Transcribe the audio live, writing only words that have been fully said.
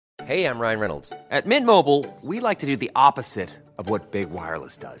Hey, I'm Ryan Reynolds. At Mint Mobile, we like to do the opposite of what Big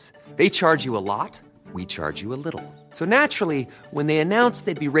Wireless does. They charge you a lot, we charge you a little. So naturally, when they announced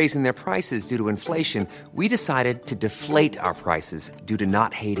they'd be raising their prices due to inflation, we decided to deflate our prices due to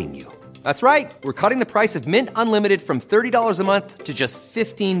not hating you. That's right. We're cutting the price of Mint Unlimited from $30 a month to just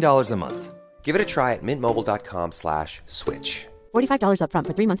 $15 a month. Give it a try at mintmobile.com/switch. $45 up front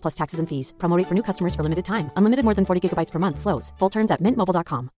for 3 months plus taxes and fees. Promo rate for new customers for limited time. Unlimited more than 40 gigabytes per month. Slows full terms at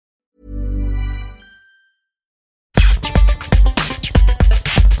mintmobile.com.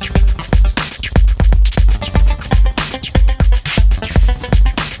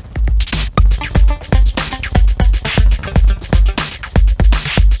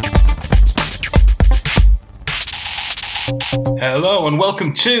 Hello and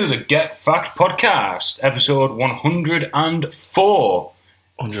welcome to the Get Fact Podcast, episode 104.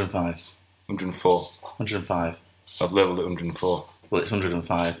 105. 104. 105. I've labelled it 104. Well, it's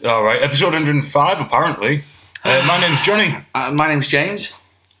 105. Alright, episode 105 apparently. My name's Johnny. My name's James.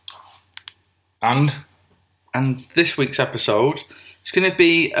 And this week's episode is going to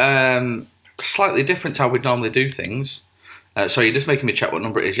be slightly different to how we'd normally do things. Sorry, you're just making me check what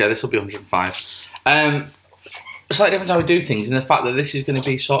number it is. Yeah, this will be 105. Slightly different how we do things, and the fact that this is going to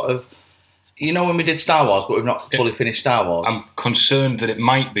be sort of, you know, when we did Star Wars, but we've not fully finished Star Wars. I'm concerned that it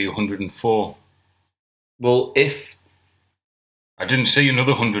might be 104. Well, if I didn't see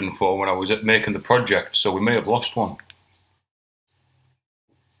another 104 when I was making the project, so we may have lost one.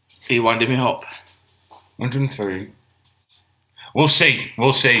 Are you winding me up? 103. We'll see.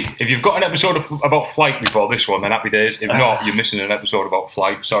 If you've got an episode about flight before this one, then happy days. If not, you're missing an episode about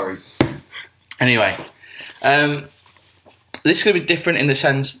flight. Sorry. Anyway. This is going to be different in the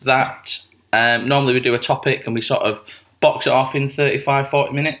sense that normally we do a topic and we sort of box it off in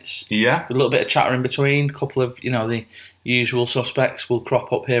 35-40 minutes. Yeah. With a little bit of chatter in between. A couple of, the usual suspects will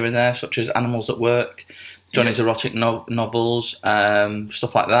crop up here and there, such as Animals at Work, Johnny's erotic novels,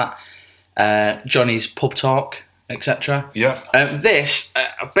 stuff like that. Johnny's pub talk, etc. Yeah.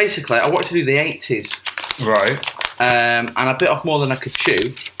 Basically, I wanted to do the 80s. Right. And I bit off more than I could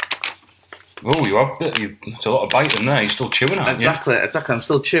chew. Oh, it's a lot of biting there. You're still chewing on it. Exactly. I'm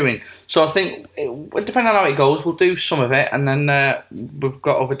still chewing. So I think, depending on how it goes, we'll do some of it, and then we've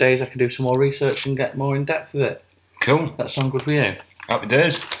got other days I can do some more research and get more in depth with it. Cool. That sound good for you? Happy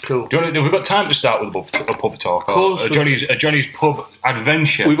days. Cool. Have we got time to start with a pub talk? Of course. Johnny's pub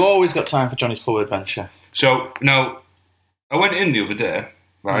adventure. We've always got time for Johnny's pub adventure. So now, I went in the other day,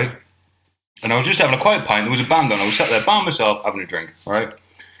 right, and I was just having a quiet pint. There was a band on. I was sat there by myself having a drink, right.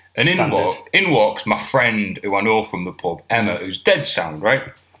 And in walks my friend who I know from the pub, Emma, who's dead sound, right?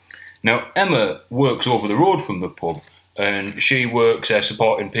 Now, Emma works over the road from the pub, and she works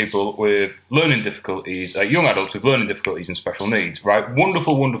supporting people with learning difficulties, young adults with learning difficulties and special needs, right?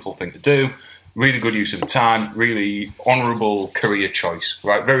 Wonderful, wonderful thing to do. Really good use of the time, really honourable career choice,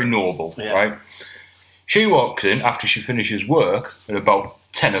 right? Very noble, right? She walks in after she finishes work at about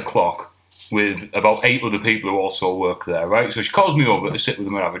 10 o'clock. With about 8 other people who also work there, right? So she calls me over to sit with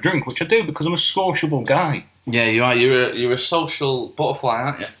them and have a drink, which I do because I'm a sociable guy. Yeah, you are. You're a social butterfly,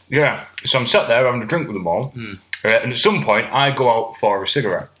 aren't you? Yeah. So I'm sat there having a drink with them all, and at some point I go out for a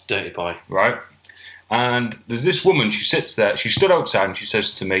cigarette. Dirty boy. Right? And there's this woman, she sits there, she stood outside and she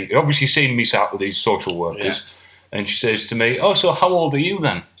says to me, obviously seen me sat with these social workers, and she says to me, "Oh, so how old are you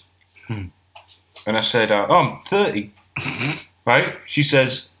then?" And I said, "Oh, I'm 30. Right? She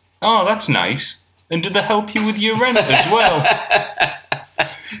says, "Oh, that's nice. And did they help you with your rent as well?"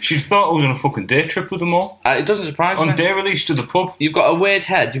 She thought I was on a fucking day trip with them all. It doesn't surprise me. On day release to the pub. You've got a weird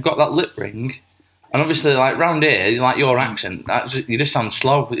head. You've got that lip ring. And obviously, like, round here, like your accent, you just sound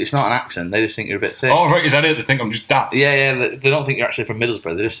slow. It's not an accent. They just think you're a bit thick. Oh, right. Is that it? They think I'm just daft? Yeah. They don't think you're actually from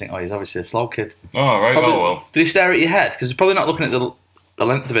Middlesbrough. They just think, oh, he's obviously a slow kid. Oh, right. Probably, well. Do they stare at your head? Because they're probably not looking at the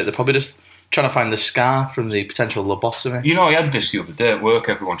length of it. They're probably just trying to find the scar from the potential lobotomy. You know, I had this the other day at work.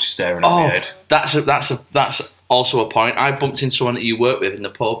 Everyone's staring at my head. That's also a point. I bumped into someone that you work with in the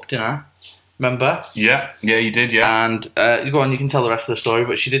pub, didn't I? Remember? Yeah, you did, yeah. And you go on, you can tell the rest of the story,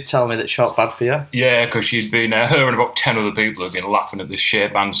 but she did tell me that she felt bad for you. Yeah, because she'd been, her and about 10 other people had been laughing at this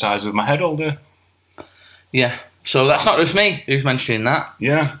shape and size of my head all day. Yeah, so that's not just me who's mentioning that.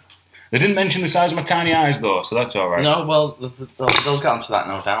 Yeah. They didn't mention the size of my tiny eyes, though, so that's all right. No, well, they'll get onto that,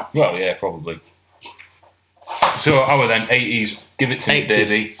 no doubt. Well, yeah, probably. So, our then, 80s, give it to me,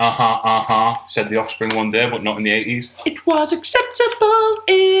 baby. Said the Offspring one day, but not in the 80s. It was acceptable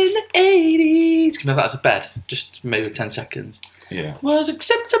in the 80s. Can you have that as a bed? Just maybe 10 seconds. Yeah. Was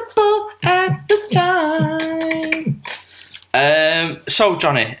acceptable at the time. So,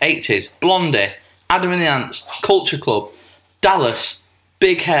 Johnny, 80s, Blondie, Adam and the Ants, Culture Club, Dallas,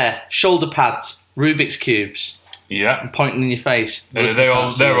 Big hair, shoulder pads, Rubik's Cubes, Yeah. pointing in your face. They're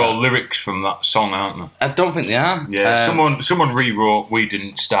all lyrics from that song, aren't I don't think they are. they? Yeah. Someone rewrote "We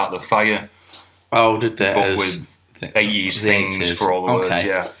Didn't Start the Fire," Oh, did they? but with 80s the things 80s. for all the words. Okay.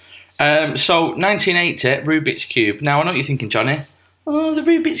 Yeah. So 1980, Rubik's Cube. Now I know what you're thinking, Johnny. Oh, the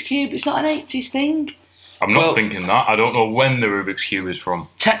Rubik's Cube. It's not an 80s thing. I'm not thinking that. I don't know when the Rubik's Cube is from.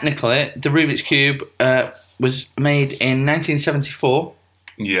 Technically, the Rubik's Cube was made in 1974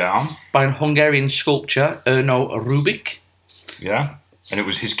 Yeah. by a Hungarian sculptor, Erno Rubik. Yeah. And it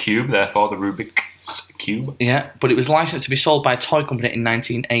was his cube, therefore the Rubik's Cube. Yeah, but it was licensed to be sold by a toy company in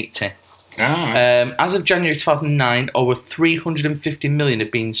 1980. Ah. As of January 2009, over 350 million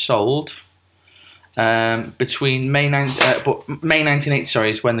had been sold. Between May 1980,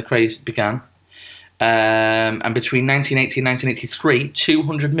 is when the craze began. And between 1980 and 1983,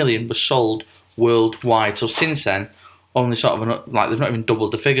 200 million was sold worldwide. So since then, only sort of they've not even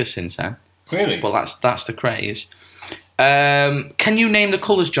doubled the figures since then. Really? Well, that's the craze. Can you name the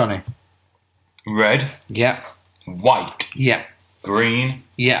colours, Johnny? Red, Yeah. white, Yeah. green,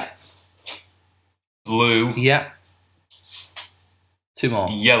 Yeah. blue, Yeah. Two more.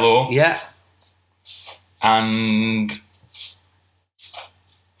 yellow, Yeah. and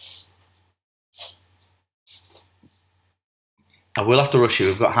I will have to rush you.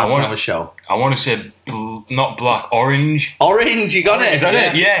 We've got half an hour show. I want to say not black, orange. Orange, you got it. Is that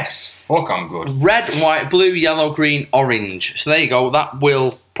it? Yes. Fuck, I'm good. Red, white, blue, yellow, green, orange. So there you go. That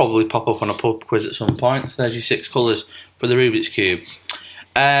will probably pop up on a pub quiz at some point. So there's your 6 colours for the Rubik's Cube.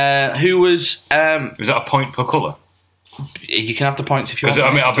 Who was... Is that a point per colour? You can have the points if you Because,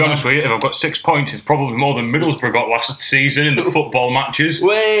 want. I mean, I'll be honest with you, if I've got 6 points, it's probably more than Middlesbrough got last season in the football matches.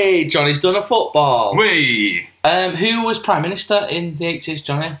 Wait, Johnny's done a football. Whee! Who was Prime Minister in the 80s,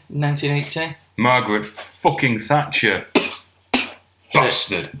 Johnny? 1980? Margaret fucking Thatcher.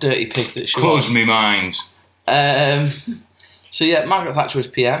 Bastard. Dirty pig that she Close was. me minds. So yeah, Margaret Thatcher was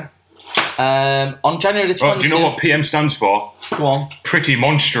PM. On January the 20th... Oh, do you know what PM stands for? Go on. Pretty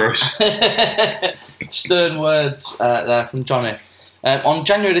monstrous. Stern words there from Johnny. On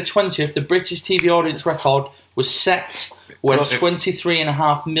January the 20th, the British TV audience record was set when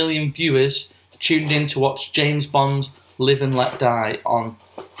 23.5 million viewers tuned in to watch James Bond's Live and Let Die on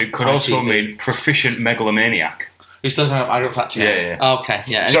It could ITV. also mean proficient megalomaniac. Who still doesn't have Margaret Thatcher? Yeah. Okay,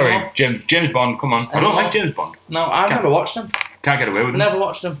 yeah. Sorry, Anyone? James Bond, come on. I don't like James Bond. No, I've never watched them. Can't get away with him. Never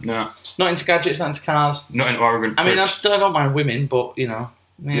watched them. No. Not into gadgets, not into cars. Not into arrogant I mean, I pricks. don't mind women, but, you know.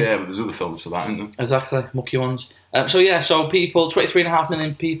 Yeah, but there's other films for that, isn't there? Exactly, mucky ones. So people, 23.5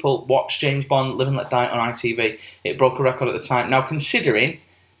 million people watched James Bond Live and Let Die on ITV. It broke a record at the time. Now, considering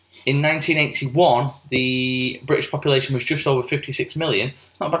in 1981 the British population was just over 56 million,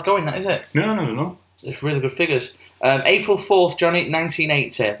 it's not bad going, that, is it? No. It's really good figures. April 4th, Johnny,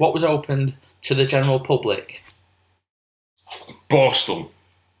 1980. What was opened to the general public? Borstal.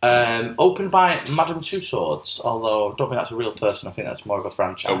 Opened by Madame Tussauds, although I don't think that's a real person. I think that's more of a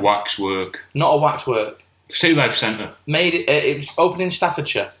franchise. A waxwork. Not a waxwork. Sea Life Centre. It was opened in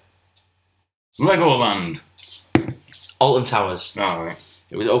Staffordshire. Legoland. Alton Towers. Oh, right.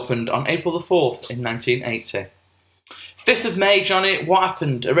 It was opened on April the 4th in 1980. 5th of May, Johnny, what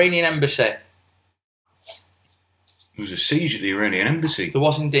happened? Iranian embassy. There was a siege at the Iranian embassy. There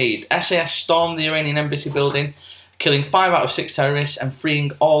was indeed. SAS stormed the Iranian embassy building, killing 5 out of 6 terrorists and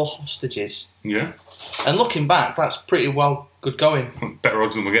freeing all hostages. Yeah. And looking back, that's pretty well good going. Better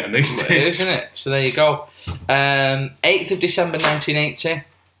odds than we're getting these It days. is, isn't it? So there you go. 8th of December 1980.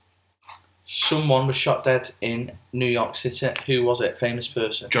 Someone was shot dead in New York City. Who was it? Famous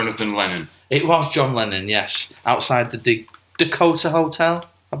person. Jonathan Lennon. It was John Lennon, yes. Outside the Dakota Hotel,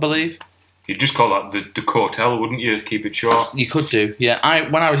 I believe. You'd just call that the Hotel, wouldn't you? Keep it short. You could do, yeah.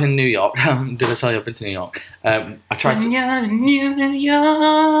 When I was in New York, did I tell you I've been to New York? I tried to... you're in New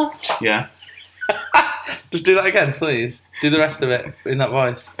York. Yeah. Just do that again, please. Do the rest of it in that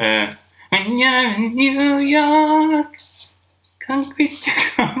voice. When you're in New York, concrete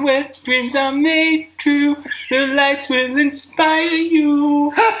where dreams are made true, the lights will inspire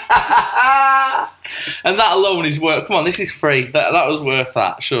you. And that alone is worth... Come on, this is free. That was worth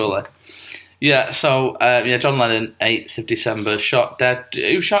that, surely. Yeah, so, John Lennon, 8th of December, shot dead.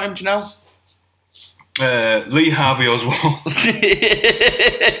 Who shot him, do you know? Lee Harvey Oswald.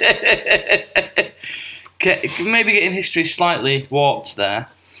 Maybe getting history slightly warped there.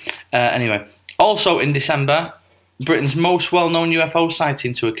 Anyway, also in December, Britain's most well-known UFO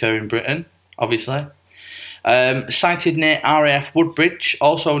sighting to occur in Britain, obviously. Sighted near RAF Woodbridge,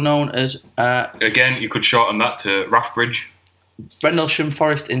 also known as... Again, you could shorten that to Rathbridge. Rendlesham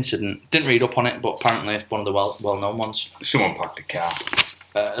Forest incident. Didn't read up on it, but apparently it's one of the well-known ones. Someone parked a car.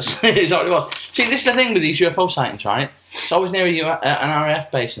 Is that what it was? See, this is the thing with these UFO sightings, right? It's always near an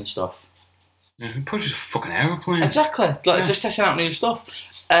RAF base and stuff. Yeah, probably just a fucking aeroplane. Exactly. Just testing out new stuff.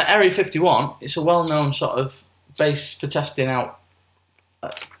 Area 51, it's a well-known sort of base for testing out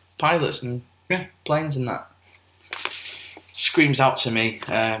pilots and planes and that. Screams out to me.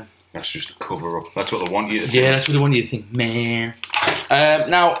 That's just a cover-up. That's what they want you to think. Yeah, that's what they want you to think, man.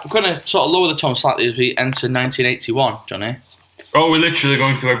 Now, I'm going to sort of lower the tone slightly as we enter 1981, Johnny. Oh, we're literally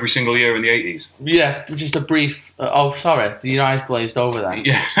going through every single year in the 80s. Yeah, just a brief. Sorry, your eyes glazed over there.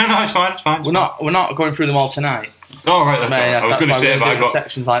 Yeah, no, it's fine. We're not going through them all tonight. Oh, right, that's all right. I was going to say if I got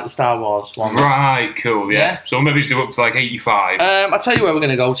sections like the Star Wars one. Right, cool, yeah. So maybe do up to like 85. I'll tell you where we're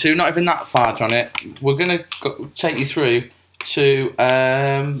going to go to. Not even that far, Johnny. We're going to take you through to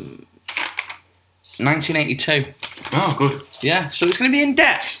 1982. Oh, good. Yeah, so it's going to be in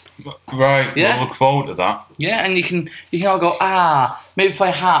depth. Right, yeah. We'll look forward to that. Yeah, and you can all go, maybe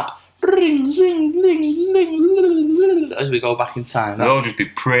play harp. As we go back in time. I'll just be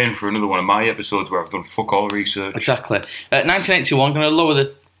praying for another one of my episodes where I've done fuck all research. Exactly. 1981, going to lower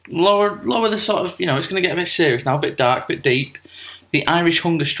the sort of, it's going to get a bit serious now, a bit dark, a bit deep. The Irish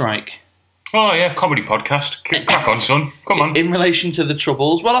hunger strike. Oh yeah, comedy podcast. Crack on, son. Come on. In relation to the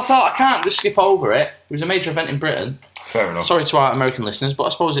Troubles, well, I thought I can't just skip over it. It was a major event in Britain. Fair enough. Sorry to our American listeners, but I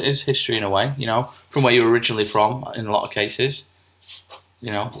suppose it is history in a way, from where you were originally from in a lot of cases.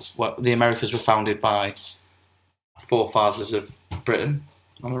 The Americas were founded by forefathers of Britain.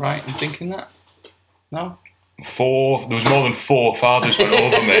 Am I right in thinking that? No? There was more than 4 fathers went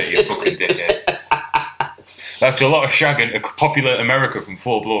over, mate, you fucking dickhead. That's a lot of shagging to populate America from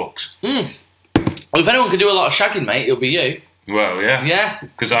 4 blokes. Well, if anyone could do a lot of shagging, mate, it'll be you. Well, yeah. Yeah.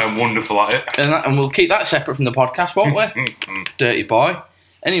 Because I'm wonderful at it. And we'll keep that separate from the podcast, won't we? Dirty boy.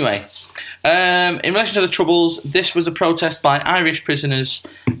 Anyway, in relation to the Troubles, this was a protest by Irish prisoners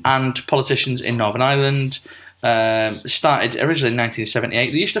and politicians in Northern Ireland. Started originally in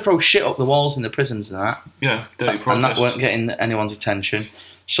 1978. They used to throw shit up the walls in the prisons and that. Yeah, dirty protests. And that weren't getting anyone's attention.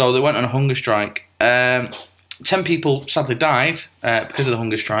 So they went on a hunger strike. 10 people sadly died because of the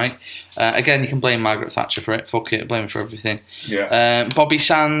hunger strike. Again, you can blame Margaret Thatcher for it. Fuck it, blame her for everything. Yeah. Bobby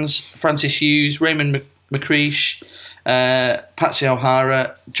Sands, Francis Hughes, Raymond McCreish, Patsy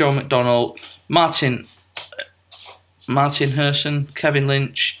O'Hara, Joe McDonnell, Martin Herson, Kevin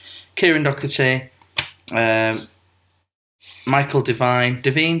Lynch, Kieran Doherty, Michael Devine,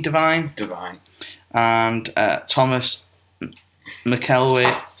 and Thomas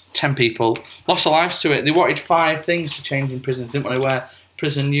McElwee. 10 people lost their lives to it. They wanted 5 things to change in prisons. They didn't want to wear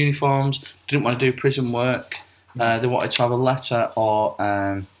prison uniforms, didn't want to do prison work. They wanted to have a letter or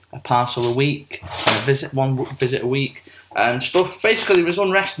a parcel a week, and one visit a week, and stuff. Basically, there was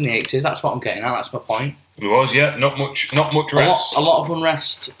unrest in the 80s. That's what I'm getting at. That's my point. It was, yeah. Not much rest. A lot of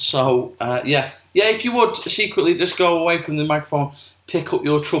unrest. So, yeah. If you would secretly just go away from the microphone, pick up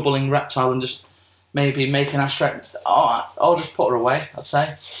your troubling reptile, and just maybe make an ashtray, or just put her away, I'd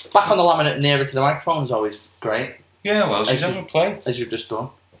say. Back on the laminate nearer to the microphone is always great. Yeah, well, she's having a play. As you've just done.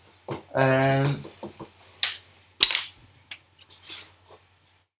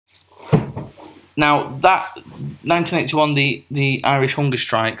 Now, that 1981, the Irish hunger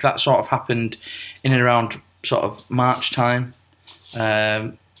strike, that sort of happened in and around sort of March time.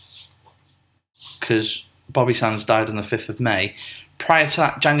 Because Bobby Sands died on the 5th of May. Prior to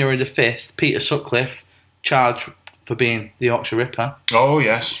that, January the 5th, Peter Sutcliffe charged for being the Yorkshire Ripper. Oh,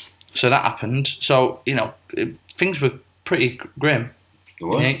 yes. So that happened. So, things were pretty grim in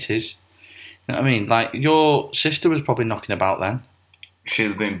the 80s. You know what I mean? Like, your sister was probably knocking about then. She'd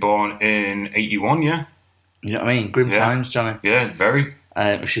have been born in 81, yeah. You know what I mean? Grim times, Johnny. Yeah, very.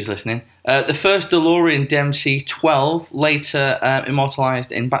 If she's listening. The first DeLorean DMC-12, later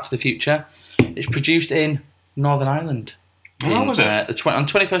immortalised in Back to the Future, is produced in Northern Ireland. When was it? On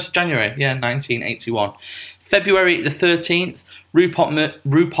 21st of January, 1981. February the 13th, Rupert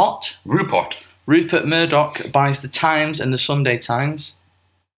Murdoch buys the Times and the Sunday Times.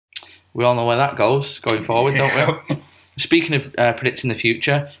 We all know where that goes going forward, don't we? Speaking of predicting the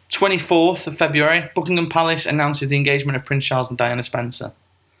future, 24th of February, Buckingham Palace announces the engagement of Prince Charles and Diana Spencer.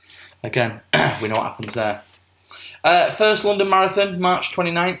 Again, we know what happens there. First London Marathon, March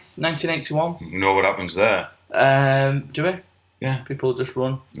 29th, 1981. We know what happens there. Do we? Yeah. People just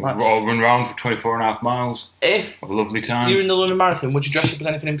run. All run round for 24.5 miles. If have a lovely time. You're in the London Marathon, would you dress up as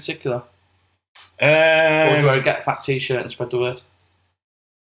anything in particular? Or would you wear a Get Fat t-shirt and spread the word?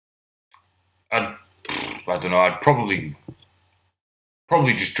 I don't know. I'd probably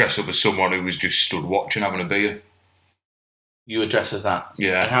just dress up as someone who was just stood watching, having a beer. You would dress as that?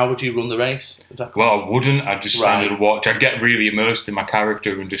 Yeah. And how would you run the race? Exactly. Well, I wouldn't. I'd just stand and watch. I'd get really immersed in my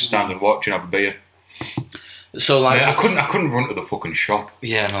character and just stand and watch and have a beer. So, like... Yeah, I couldn't run to the fucking shop.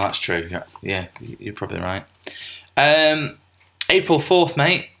 Yeah, no, that's true. Yeah, you're probably right. April 4th,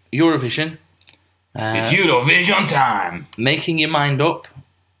 mate, Eurovision. It's Eurovision time. Making Your Mind Up.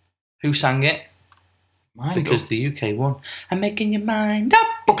 Who sang it? Because up. the UK won. I'm making your mind up.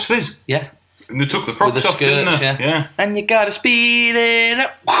 Bucks Fizz. Yeah. And they took the frocks With the off, didn't skirts, they? yeah. And you gotta speed it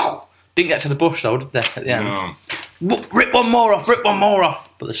up. Wow. Didn't get to the bush though, did they? At the end. No. Rip one more off.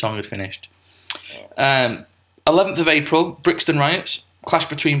 But the song had finished. 11th of April, Brixton riots. Clash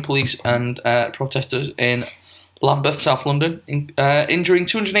between police and protesters in Lambeth, South London, injuring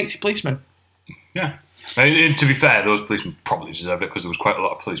 280 policemen. Yeah. And to be fair, those policemen probably deserved it because there was quite a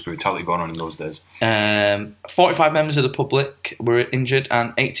lot of police brutality going on in those days. 45 members of the public were injured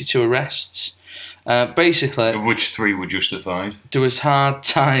and 82 arrests. Basically, of which 3 were justified. There was hard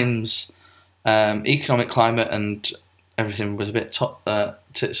times, economic climate and everything was a bit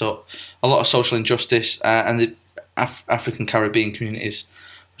tits up. A lot of social injustice and the African Caribbean communities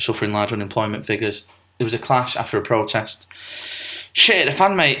were suffering large unemployment figures. There was a clash after a protest. Shit, a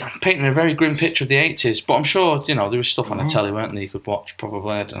fan mate painting a very grim picture of the 80s, but I'm sure, there was stuff on the telly, weren't there, you could watch,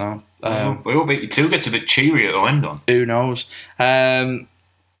 probably, I don't know. I hope 82 gets a bit cheerier to end on. Who knows? On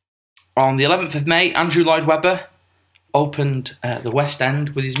the 11th of May, Andrew Lloyd Webber opened the West End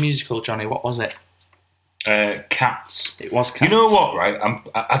with his musical, Johnny. What was it? Cats. It was Cats. You know what, right?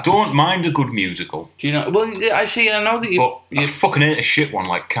 I don't mind a good musical. Do you know? Well, I know that you... But I fucking hate a shit one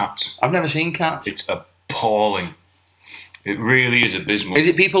like Cats. I've never seen Cats. It's appalling. It really is abysmal. Is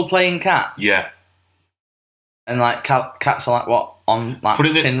it people playing cats? Yeah. And like cats are like what? On like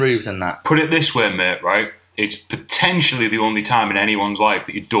tin roofs and that? Put it this way, mate, right? It's potentially the only time in anyone's life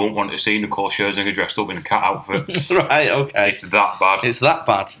that you don't want to see Nicole Scherzinger dressed up in a cat outfit. Right, okay. It's that bad. It's that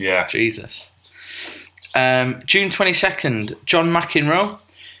bad? Yeah. Jesus. June 22nd, John McEnroe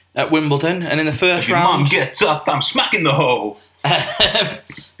at Wimbledon, and in the first round... If your mum gets up, I'm smacking the hole.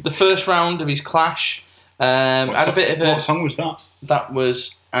 The first round of his clash... had a bit of a... What song was that? That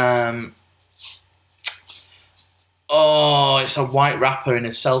was... it's a white rapper in a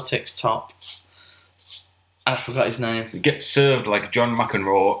Celtics top. I forgot his name. You get served like John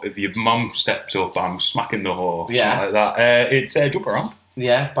McEnroe. If your mum steps up, I'm smacking the whore. Yeah. Like that. It's Jump Around.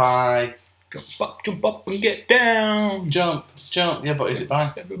 Yeah, by... Jump up and get down. Jump. Yeah, but is it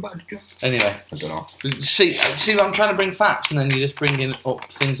by? Everybody jump. Anyway. I don't know. See, I'm trying to bring facts and then you're just bringing up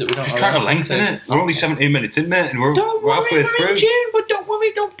things that we don't know. Just trying to lengthen it. We're only 17 minutes in there and we're halfway through. In June, but don't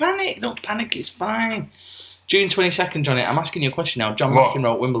worry, don't panic. Don't panic, it's fine. June 22nd, Johnny, I'm asking you a question now. John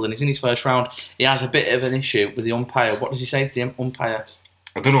McEnroe at Wimbledon, he's in his first round. He has a bit of an issue with the umpire. What does he say to the umpire?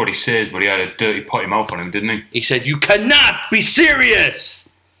 I don't know what he says, but he had a dirty potty mouth on him, didn't he? He said, "You cannot be serious!"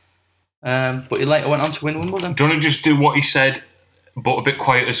 But he later went on to win Wimbledon. Do you want to just do what he said, but a bit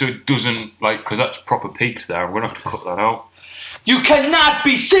quieter so it doesn't, because that's proper peaks there. I'm going to have to cut that out. You cannot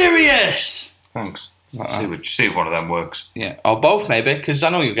be serious! Thanks. See if one of them works. Yeah, or both maybe, because I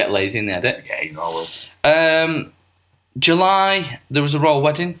know you'll get lazy in the edit. Yeah, you know I will. July, there was a royal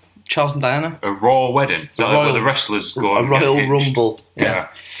wedding, Charles and Diana. A royal wedding? Is that where the wrestlers go a royal rumble. Yeah.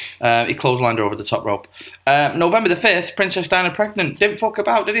 He clotheslined her over the top rope. November the 5th, Princess Diana pregnant. Didn't fuck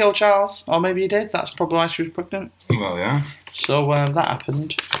about, did he, old Charles? Or maybe he did. That's probably why she was pregnant. Well, yeah. So that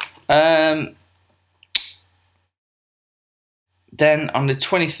happened. Then on the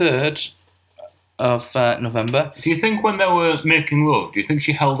 23rd of November... Do you think when they were making love, do you think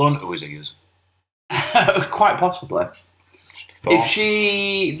she held on to his ears? Quite possibly. If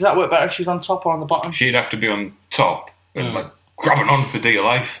she... Does that work better if she's on top or on the bottom? She'd have to be on top and grabbing on for dear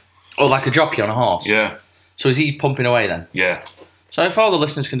life. Or like a jockey on a horse? Yeah. So is he pumping away then? Yeah. So if all the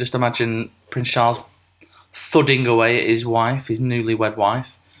listeners can just imagine Prince Charles thudding away at his wife, his newlywed wife.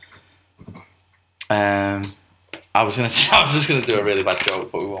 I was just gonna do a really bad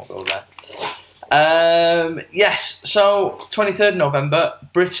joke, but we won't go there. Yes, so 23rd November,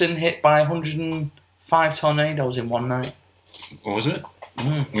 Britain hit by 105 tornadoes in one night. What was it?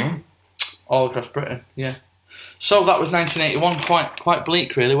 Yeah. All across Britain, yeah. So that was 1981, quite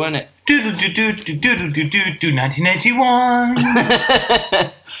bleak really, weren't it? 1981.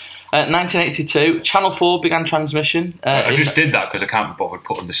 1982, Channel 4 began transmission. I just did that because I can't be bothered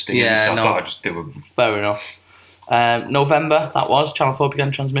putting the sting in, so I thought I'd just do it. Fair enough. November, that was, Channel 4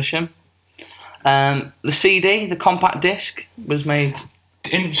 began transmission. The CD, the compact disc, was made...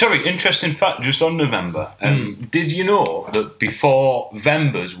 Interesting fact, just on November. Did you know that before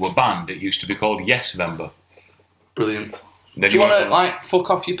Vembers were banned, it used to be called Yes Vember? Brilliant. Do you want to, fuck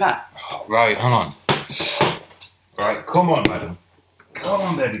off your pet? Right, hang on. Right, come on, madam. Come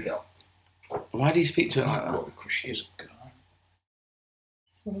on, baby girl. Why do you speak to it like that? Oh, because she is a girl.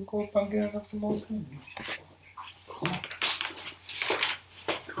 I'm going to go back and have the most. Come on.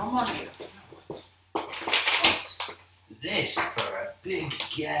 Come on here. What's this for a big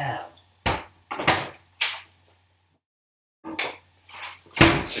girl?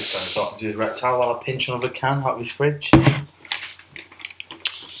 Just trying to talk to his reptile while I pinch another can out of his fridge.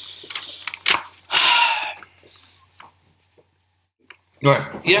 Right.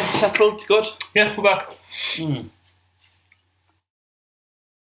 Yeah, settled, good. Yeah, we're back.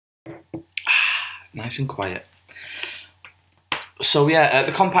 Nice and quiet. So yeah,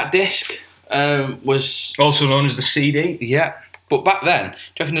 the compact disc was Also known as the CD. yeah, but back then, do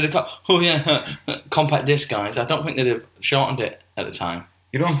you reckon they'd have compact disc guys? I don't think they'd have shortened it at the time.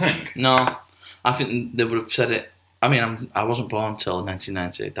 You don't think? No, I think they would have said it. I mean, I wasn't born till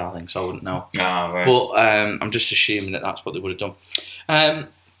 1990, darling, so I wouldn't know. Ah, right. But I'm just assuming that that's what they would have done.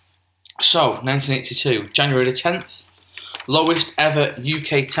 So, 1982, January the 10th, lowest ever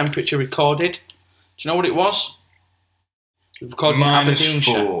UK temperature recorded. Do you know what it was? It was recorded in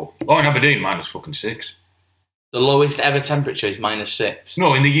Aberdeenshire. -4. Oh, in Aberdeen, -6. The lowest ever temperature is -6.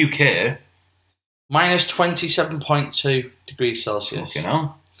 No, in the UK. -27.2 degrees Celsius. You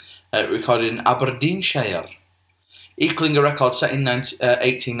know. Recorded in Aberdeenshire. Equaling a record set in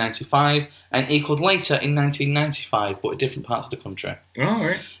 1895 and equalled later in 1995, but in different parts of the country. Oh,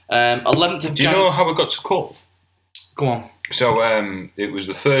 right. 11th of Do you know how it got so cold? Go on. So it was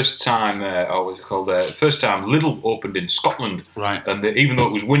the first time, first time Lidl opened in Scotland. Right. And even though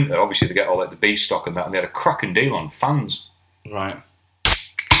it was winter, obviously they get all like the beef stock and that, and they had a cracking deal on fans. Right.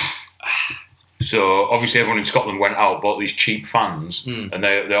 So obviously everyone in Scotland went out, bought these cheap fans, and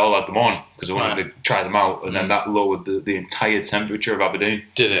they all had them on because they wanted to try them out, and then that lowered the entire temperature of Aberdeen.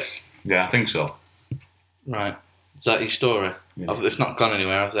 Did it? Yeah, I think so. Right. Is that your story? Yeah. It's not gone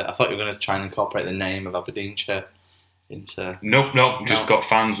anywhere, has it? I thought you were going to try and incorporate the name of Aberdeenshire into... Nope, just got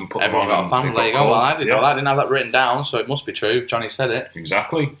fans and put Everyone them on. got a fan, there you go. Well, I didn't know that. I didn't have that written down, so it must be true. Johnny said it.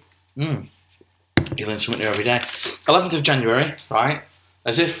 Exactly. You learn something new every day. 11th of January, right?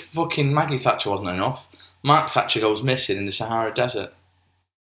 As if fucking Maggie Thatcher wasn't enough, Mark Thatcher goes missing in the Sahara Desert.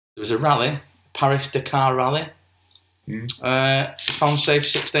 There was a rally, Paris-Dakar rally. Found safe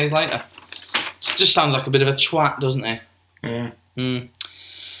 6 days later. It just sounds like a bit of a twat, doesn't he? Yeah.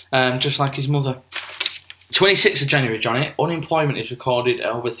 Just like his mother. 26th of January, Johnny, unemployment is recorded at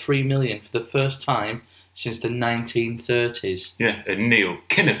over 3 million for the first time since the 1930s. Yeah, and Neil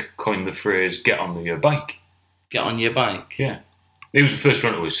Kinnock coined the phrase, get on your bike. Get on your bike? Yeah. He was the first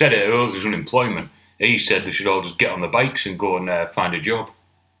one who said it. Oh, there's unemployment. He said they should all just get on the bikes and go and find a job.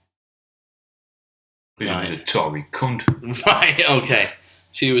 Because he was a Tory cunt. Right, okay.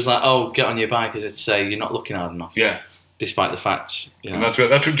 So he was like, oh, get on your bike, as if to say you're not looking hard enough. Yeah. Despite the fact, you know. And that's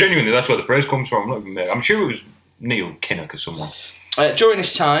where genuinely, that's where the phrase comes from. I'm sure it was Neil Kinnock or someone. During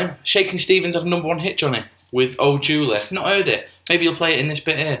this time, Shakin' Stevens had a #1 hit, Johnny, with Oh Julie. Not heard it. Maybe you'll play it in this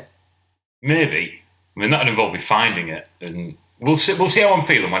bit here. Maybe. I mean, that'd involve me finding it. And we'll see how I'm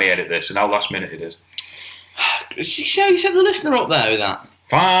feeling when I edit this and how last minute it is. You see how you set the listener up there with that?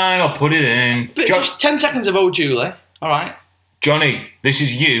 Fine, I'll put it in. But just 10 seconds of Oh Julie. All right. Johnny, this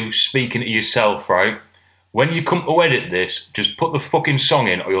is you speaking to yourself, right? When you come to edit this, just put the fucking song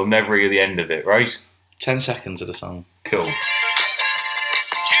in or you'll never hear the end of it, right? 10 seconds of the song. Cool.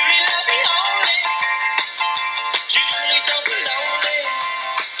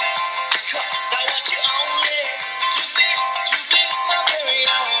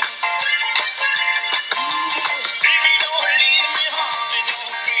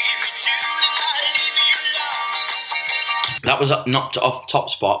 That was knocked off top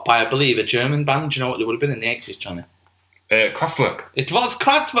spot by, I believe, a German band. Do you know what they would have been in the 80s, Johnny? Kraftwerk. It was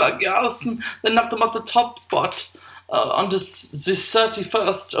Kraftwerk, yes. They knocked them off the top spot on the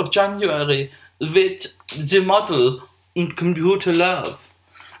 31st of January with the model and Computer Love.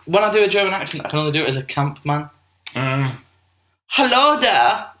 When I do a German accent, I can only do it as a camp man. Hello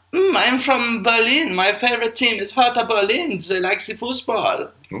there. I'm from Berlin. My favorite team is Hertha Berlin. They like the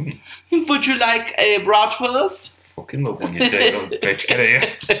football. Would you like a bratwurst? Fucking love when you say little bitch. Get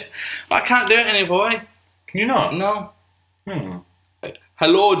here. I can't do it anymore. Can you not? No.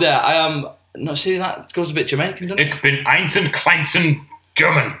 Hello there. I am. No, see, that goes a bit Jamaican, doesn't it? Ich bin einzeln kleinsten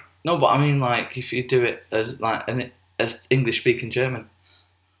German. No, but I mean, like, if you do it as like an English-speaking German.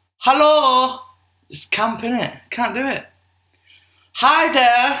 Hello. It's camp, innit? Can't do it. Hi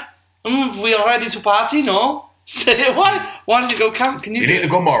there. We are ready to party, no? Why? Why does it go camp? Can you? You need to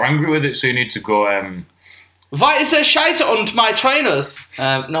go more angry with it, so you need to go. Why is there Scheiße und my trainers?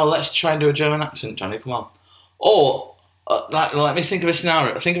 No, let's try and do a German accent, Johnny. Come on. Or, let me think of a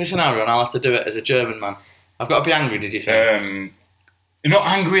scenario. Think of a scenario, and I'll have to do it as a German man. I've got to be angry. Did you say? You're not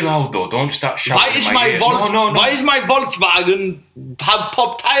angry loud though. Don't start shouting. Why is my Volkswagen have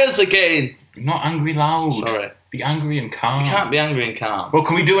pop tires again? You're not angry loud. Sorry. Be angry and calm. You can't be angry and calm. Well,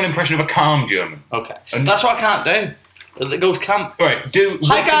 can we do an impression of a calm German? Okay. That's what I can't do. It goes camp. Right,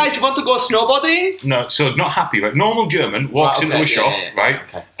 Hi guys, you want to go snowboarding? No, so not happy, right? Normal German walks into a shop, right?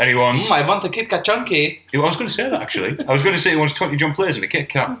 Okay. And he wants... I want a Kit Kat Chunky. I was going to say that, actually. I was going to say he wants 20 John Players and a Kit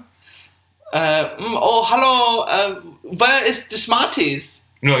Kat. Hello. Where is the Smarties?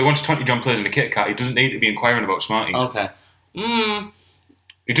 No, he wants 20 John Players and a Kit Kat. He doesn't need to be inquiring about Smarties. Okay.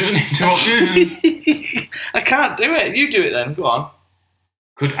 He doesn't need to... I can't do it. You do it then. Go on.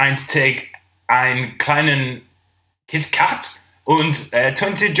 Could eins take einen kleinen Kit Kat und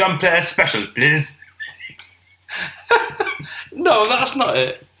 20 John Players special, please? No, that's not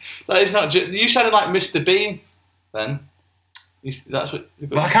it. That is not... You sounded like Mr. Bean then. That's what...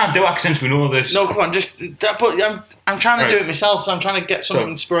 Well, I can't do accents, we know this. No, come on, I'm trying to do it myself, so I'm trying to get some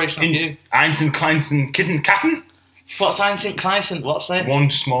inspiration from you. Eins und kleinsten Kitten Katten? What's Eins und Kleinsten? What's this? One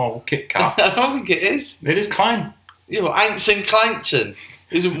small Kit Kat. I don't think it is. It is klein. Yeah, but Eins und Kleinsten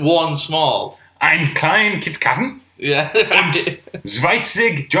isn't one small. Ein klein Kit Katten? Yeah. Und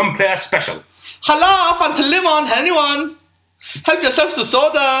 20 John Player Special. Hello, Fanta Lemon, anyone? Help yourself to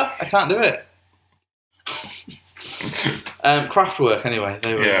soda. I can't do it. Kraftwerk, anyway.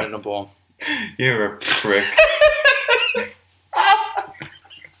 They were number one. You're a prick.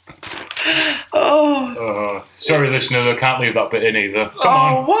 Sorry, listener, I can't leave that bit in either. Come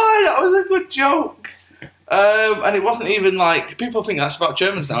on. Why? That was a good joke. And it wasn't even like... People think that's about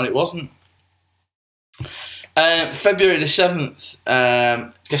Germans now, and it wasn't. February the 7th.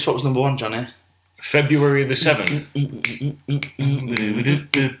 Guess what was number one, Johnny? February the 7th.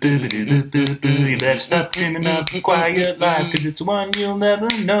 Let's stop dreaming of a quiet life, because it's one you'll never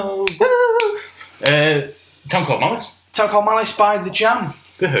know. Town Called Malice. Town Called Malice by The Jam.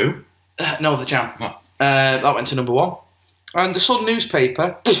 The Who? No, The Jam. Oh. That went to number one. And the Sun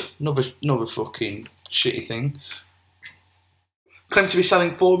newspaper, another fucking shitty thing, claimed to be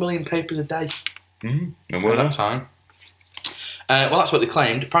selling 4 million papers a day. At that time. Well, that's what they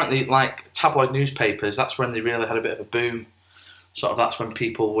claimed. Apparently, like tabloid newspapers, that's when they really had a bit of a boom. Sort of, that's when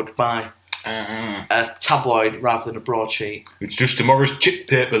people would buy a tabloid rather than a broadsheet. It's just tomorrow's chip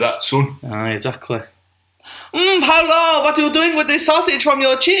paper, that, son. Exactly. Hello, what are you doing with this sausage from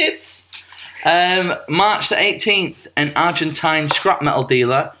your chips? March the 18th, an Argentine scrap metal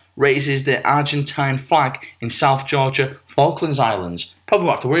dealer raises the Argentine flag in South Georgia, Falklands Islands. Probably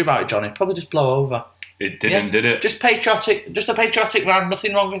won't have to worry about it, Johnny. Probably just blow over. It didn't, did it? Just a patriotic man,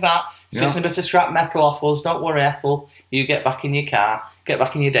 nothing wrong with that. Something a bit of scrap metal off us. Don't worry, Ethel. You get back in your car, get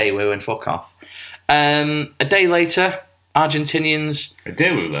back in your Daewoo and fuck off. A day later, Argentinians... A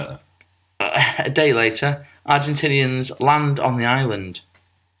Daewoo later? A day later, Argentinians land on the island.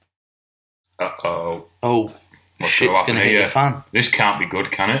 Uh-oh. Oh, what's shit's going to hit the fan. This can't be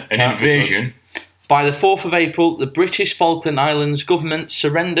good, can it? An invasion. By the 4th of April, the British Falkland Islands government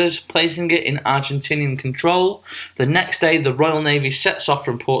surrenders, placing it in Argentinian control. The next day, the Royal Navy sets off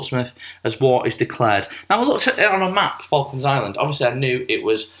from Portsmouth as war is declared. Now, I looked at it on a map, Falklands Island. Obviously, I knew it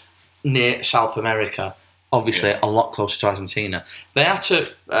was near South America. Obviously, a lot closer to Argentina. They had to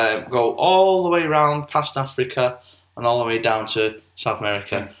go all the way around past Africa and all the way down to South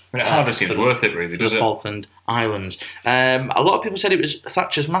America. I mean, it hardly seems worth it, really, does it? Falkland Islands. A lot of people said it was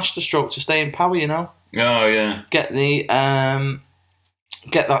Thatcher's masterstroke to stay in power, you know? Oh, yeah. Get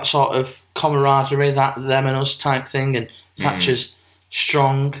that sort of camaraderie, that them and us type thing, and Thatcher's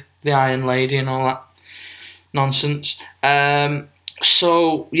strong, the Iron Lady and all that nonsense.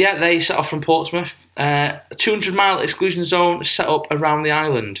 So, yeah, they set off from Portsmouth. A 200-mile exclusion zone set up around the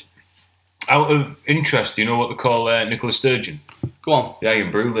island. Out of interest, do you know what they call Nicola Sturgeon? Go on. The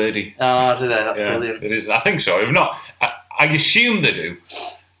Iron Brew Lady. Oh, do they? That's brilliant. It is. I think so. If not, I assume they do.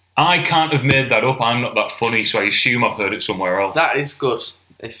 I can't have made that up. I'm not that funny, so I assume I've heard it somewhere else. That is good.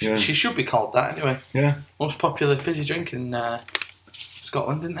 She should be called that anyway. Yeah. Most popular fizzy drink in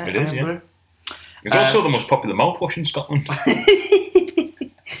Scotland, isn't it? It is, yeah. It's also the most popular mouthwash in Scotland.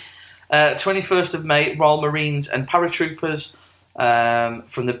 21st of May, Royal Marines and paratroopers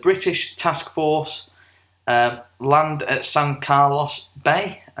from the British Task Force land at San Carlos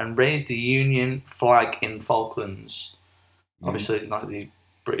Bay and raise the Union flag in Falklands. Obviously, like the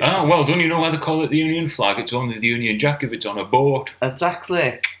British. Oh, well done. You know why they call it the Union flag? It's only the Union Jack if it's on a boat.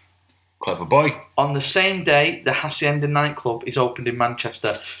 Exactly. Clever boy. On the same day, the Hacienda nightclub is opened in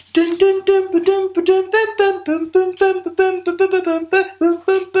Manchester. It's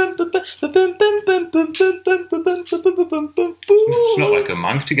not like a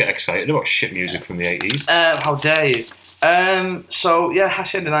man to get excited about shit music from the 80s. How dare you? So, yeah,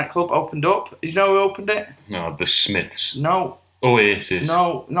 Hacienda nightclub opened up. You know who opened it? No, the Smiths. No. Oasis.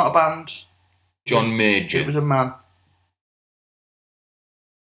 No, not a band. John Major. It was a man.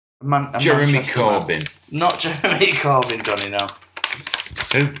 A Jeremy Manchester Corbyn. Man. Not Jeremy Corbyn, Johnny, no.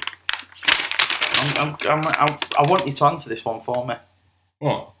 Who? I want you to answer this one for me.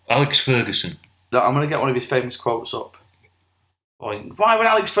 What? Alex Ferguson. No, I'm going to get one of his famous quotes up. Why would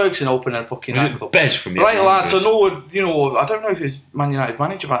Alex Ferguson open a fucking nightclub? Bez from the Right, lads, I know, I don't know if he was Man United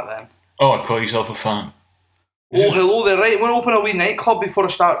manager back then. Oh, I call yourself a fan. Oh, hello there, right. We'll open a wee nightclub before I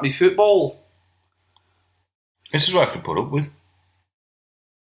start my football. This is what I have to put up with.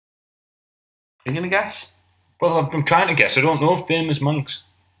 Are you going to guess? Well, I'm trying to guess. I don't know famous monks.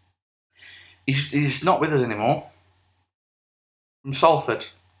 He's not with us anymore. From Salford.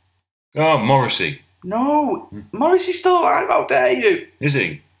 Oh, Morrissey. No, Morrissey's still alive, how dare you? Is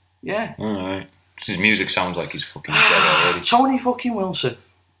he? Yeah. Alright. His music sounds like he's fucking dead already. Tony fucking Wilson.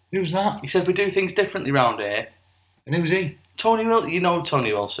 Who's that? He said we do things differently round here. And who's he? Tony Wilson, you know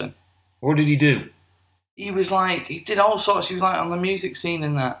Tony Wilson. What did he do? He was like, he did all sorts, he was like on the music scene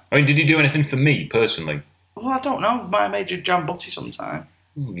and that. I mean, did he do anything for me, personally? Well, I don't know, might have made you jam butty sometime.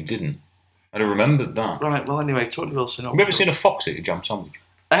 Oh, he didn't. I'd have remembered that. Right, well anyway, Tony Wilson. Have you ever seen a fox eat a jam sandwich?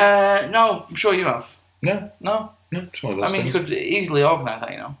 No, I'm sure you have. No. No? No, it's one of those I mean, things. you could easily organise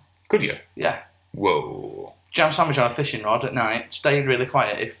that, you know. Could you? Yeah. Whoa. Jam sandwich on a fishing rod at night, stayed really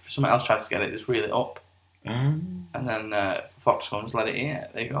quiet. If someone else tries to get it, it's really up. And then fox comes, let it eat it.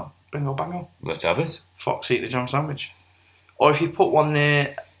 There you go. Bingo bango. Let's have it. Fox eat the jam sandwich. Or if you put one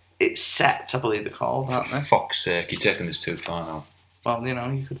near, it's set, I believe they're called, aren't they? For fuck's sake, you're taking this too far now. Well, you know,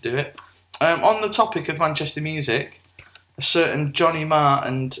 you could do it. On the topic of Manchester music, a certain Johnny Marr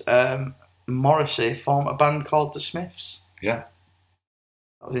and Morrissey formed a band called The Smiths. Yeah.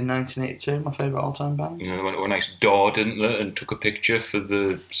 That was in 1982, my favourite all-time band. You know, they went to a nice door, didn't they, and took a picture for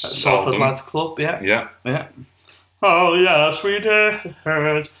the Salford album. Lads Club, yeah. Yeah. Yeah. Oh, yes, we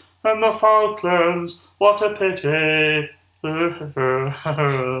did. And the Falklands, what a pity. Good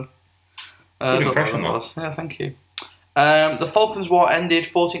impression, that was. Yeah, thank you. The Falklands War ended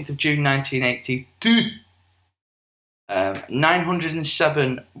 14th of June 1982.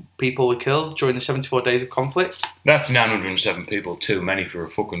 907 people were killed during the 74 days of conflict. That's 907 people, too many for a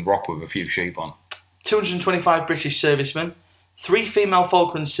fucking rock with a few sheep on. 225 British servicemen, 3 female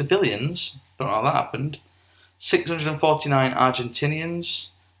Falklands civilians, don't know how that happened, 649 Argentinians,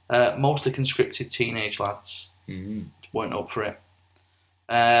 mostly conscripted teenage lads. Weren't up for it.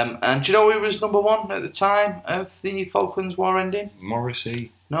 And do you know who was number one at the time of the Falklands War ending?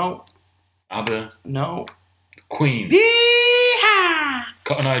 Morrissey. No. ABBA. No. Queen. Yeehaw!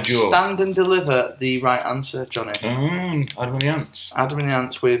 Cotton Eye Joe. Stand and deliver the right answer, Johnny. Adam and the Ants. Adam and the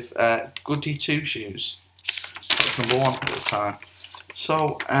Ants with Goody Two Shoes. That's number one at the time.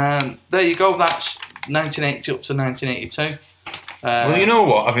 So, there you go. That's 1980 up to 1982. Well, you know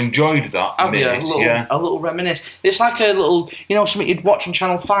what? I've enjoyed that. Have you? A little reminisce. It's like a little, something you'd watch on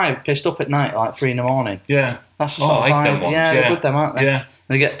Channel 5, pissed up at night, like 3 a.m. Yeah. That's the sort of I like vibe. them ones. Yeah, they're good, them, aren't they? Yeah. And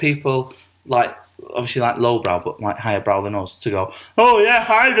they get people, like, obviously like lowbrow, but like higher brow than us, to go, oh yeah,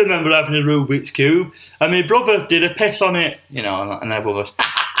 I remember having a Rubik's Cube, and my brother did a piss on it. And everyone goes,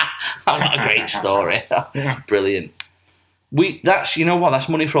 what a great story. Yeah. Brilliant. That's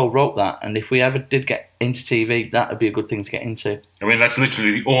Money for Old wrote that, and if we ever did get into TV, that would be a good thing to get into. I mean, that's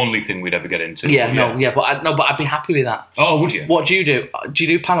literally the only thing we'd ever get into. But I'd be happy with that. Oh, would you? What do you do? Do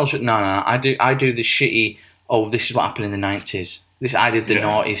you do panels? No, I do the shitty, this is what happened in the 90s. I did the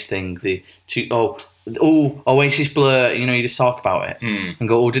noughties thing, Oasis Blur, you just talk about it and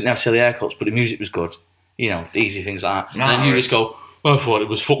go, didn't they have silly haircuts, but the music was good. Easy things like that. And then you just go, I thought it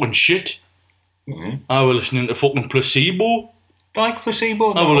was fucking shit. I was listening to fucking Placebo. Like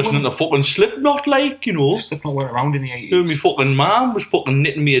Placebo? I was listening to fucking Slipknot, Slipknot went around in the 80s. My fucking mum was fucking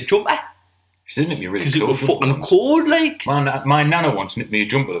knitting me a jumper. She did knit me a really Because cool it was fucking cold, My nana once knit me a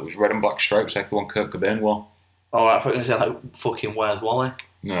jumper that was red and black stripes, like the one Kurt Cobain wore. Oh, I thought you were going to say, fucking Where's Wally?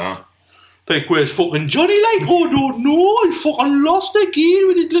 No. Where's fucking Johnny, Oh, don't know, I fucking lost again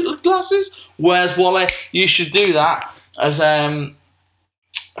with his little glasses. Where's Wally? You should do that as a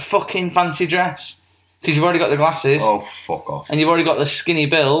fucking fancy dress. Because you've already got the glasses. Oh, fuck off. And you've already got the skinny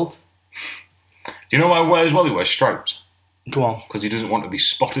build. Do you know why Where's Wally wears stripes? Go on. Because he doesn't want to be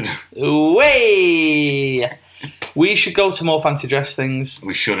spotted. Way! We should go to more fancy dress things.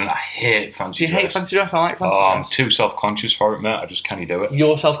 We shouldn't. I hate fancy Do you dress. hate fancy dress? I like fancy I'm dress. too self-conscious for it, mate. I just can't do it.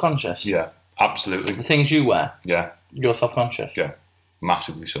 You're self-conscious? Yeah, absolutely. The things you wear, Yeah, you're self-conscious? yeah,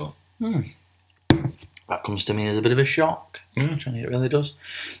 massively so. That comes to me as a bit of a shock. Mm. It really does.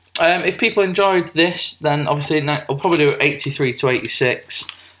 If people enjoyed this, then obviously we'll probably do 83 to 86.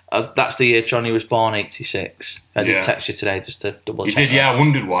 That's the year Johnny was born, 86. I did text you today just to double check. You did, yeah. I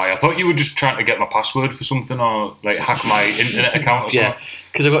wondered why. I thought you were just trying to get my password for something or like hack my internet account or something. Yeah,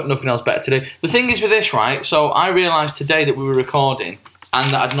 because I've got nothing else better to do. The thing is with this, right? So I realised today that we were recording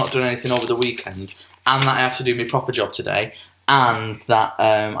and that I'd not done anything over the weekend and that I had to do my proper job today and that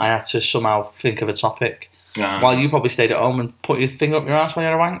I had to somehow think of a topic. While you probably stayed at home and put your finger up your ass while you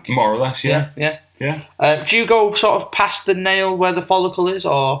had a wank. More or less, yeah. Yeah. Do you go sort of past the nail where the follicle is,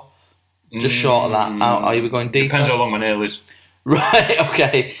 or just short of that? Are you going deeper? Depends how long my nail is. Right.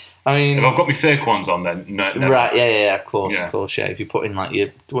 Okay. I mean, if I've got my fake ones on, then no, never. Right. Yeah. Of course. Yeah. If you put in like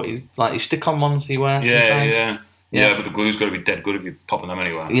your stick-on ones that you wear sometimes. Yeah, but the glue's got to be dead good if you're popping them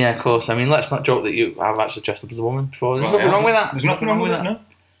anywhere. Yeah, of course. I mean, let's not joke that you have actually dressed up as a woman before. There's nothing wrong with that. There's nothing wrong with that, no.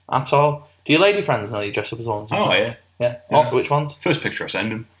 At all. Do your lady friends know you dress up as a woman? Oh, yeah. Yeah. Oh, which ones? First picture I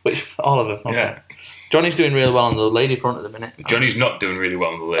send them. All of them? Okay. Yeah. Johnny's doing really well on the lady front at the minute. Johnny's not doing really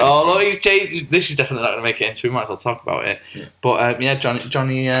well on the lady front. Oh, no, he's changed. This is definitely not going to make it in, so we might as well talk about it. Yeah. But, Johnny's,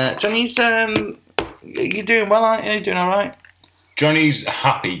 you're doing well, aren't you? You're doing all right? Johnny's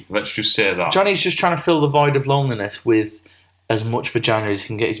happy, let's just say that. Johnny's just trying to fill the void of loneliness with as much vagina as he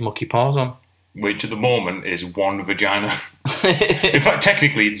can get his mucky paws on. Which at the moment is one vagina. In fact,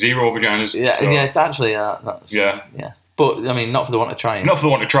 technically it's 0 vaginas. Yeah, so. It's actually that's yeah. But I mean, not for the want of trying. Not for the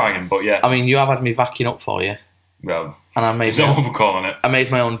want of trying, but yeah. I mean, you have had me vacuuming up for you. Well, and I made. Is that what we're calling it? I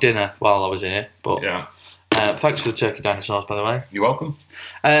made my own dinner while I was here. But yeah. Thanks for the turkey dinosaurs, by the way. You're welcome.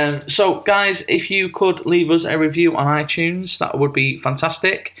 So, guys, if you could leave us a review on iTunes, that would be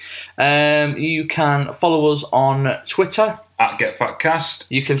fantastic. You can follow us on Twitter. At GetFatCast.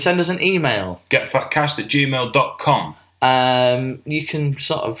 You can send us an email. GetFatCast@gmail.com. You can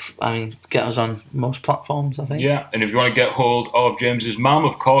sort of, get us on most platforms, I think. Yeah, and if you want to get hold of James's mum,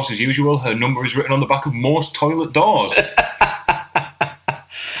 of course, as usual, her number is written on the back of most toilet doors.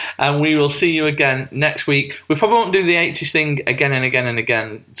 And we will see you again next week. We probably won't do the 80s thing again and again and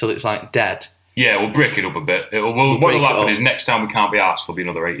again until it's like dead. Yeah, we'll break it up a bit. What will happen is next time we can't be asked, there'll be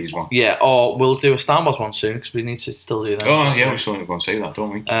another 80s one. Yeah, or we'll do a Star Wars one soon because we need to still do that. Oh, yeah, we still need to go and see that,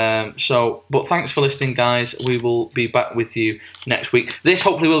 don't we? But thanks for listening, guys. We will be back with you next week. This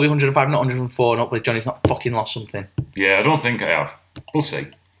hopefully will be 105, not 104, and hopefully Johnny's not fucking lost something. Yeah, I don't think I have. We'll see.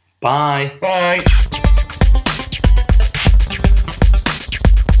 Bye. Bye.